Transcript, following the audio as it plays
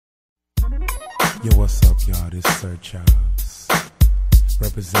Yo, what's up, y'all? This Sir Charles,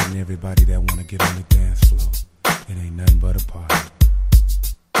 representing everybody that wanna get on the dance floor. It ain't nothing but a party.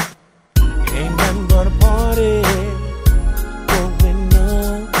 Ain't nothing but a party going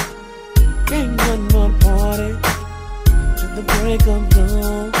on. Ain't nothing but a party till the break of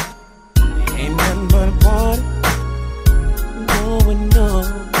dawn. Ain't nothing but a party going on.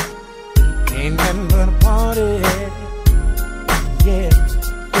 Ain't nothing but a party. Yeah,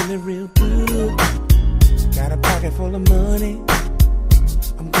 feeling real good. Got a pocket full of money.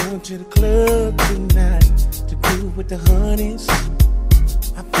 I'm going to the club tonight to do with the honeys.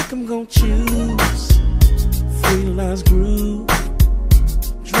 I think I'm gonna choose Freelance Groove.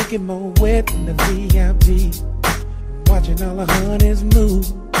 Drinking more wet than the VIP. Watching all the honeys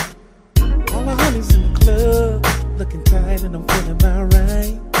move. All the honeys in the club looking tight and I'm feeling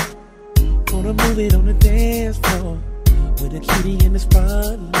alright. Gonna move it on the dance floor with a kitty in the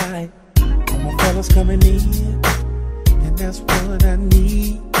spotlight. All my fellas coming in, and that's what I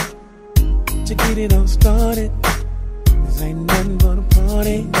need to get it all started. This ain't nothing but a party,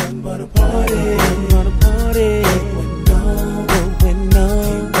 ain't nothing but a party, ain't nothing but a party. Going on, going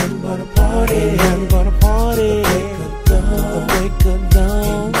on, ain't nothing but a party, ain't nothing but a party. The break of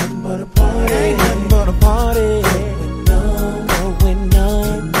dawn, ain't nothing but a party, ain't nothing but a party. Going on, going on,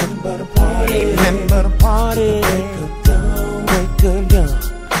 ain't nothing but a party, ain't nothing but a party. Break of dawn, break of dawn.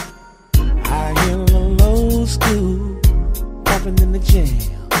 I hear a little old school popping in the jam.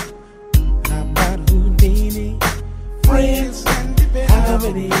 How about Houdini? Friends, how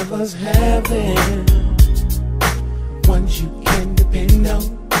many of us have them? Ones you can depend on.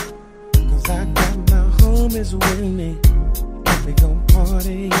 Cause I got my homies with me, and we gon'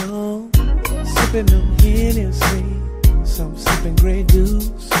 party on. Sippin' on Hennessy, some sippin' Grey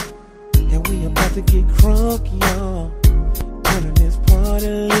Goose. And we about to get crunk, y'all. Turning this party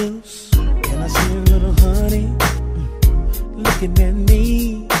loose. And I see a little honey looking at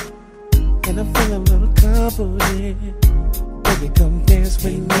me, and I feel a little confident. Baby, come dance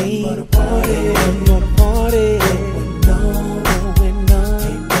with me. Ain't nothing but a party, ain't nothing but a party. Going on, going on,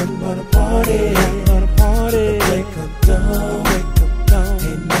 ain't nothing but a party, ain't nothing but a party. The break of dawn, break of dawn,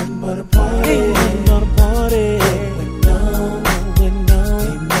 ain't nothing but a party, ain't nothing but a party. Going on, going on,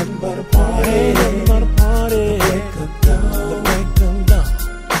 ain't nothing but a party, ain't nothing but a party. The break of dawn, the break of dawn.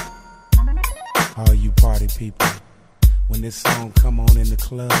 All you party people, when this song come on in the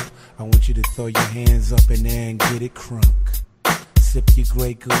club, I want you to throw your hands up in there and get it crunk. Sip your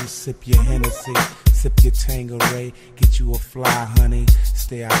Grey Goose, sip your Hennessy, sip your Tanqueray, get you a fly, honey,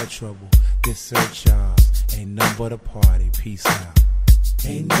 stay out of trouble. This Sir Charles, ain't nothing but a party, peace out.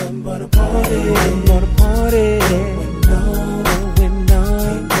 Ain't nothing but a party, ain't but a party. Going on, going on,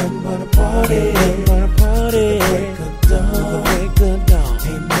 ain't nothing but a party, ain't but a party.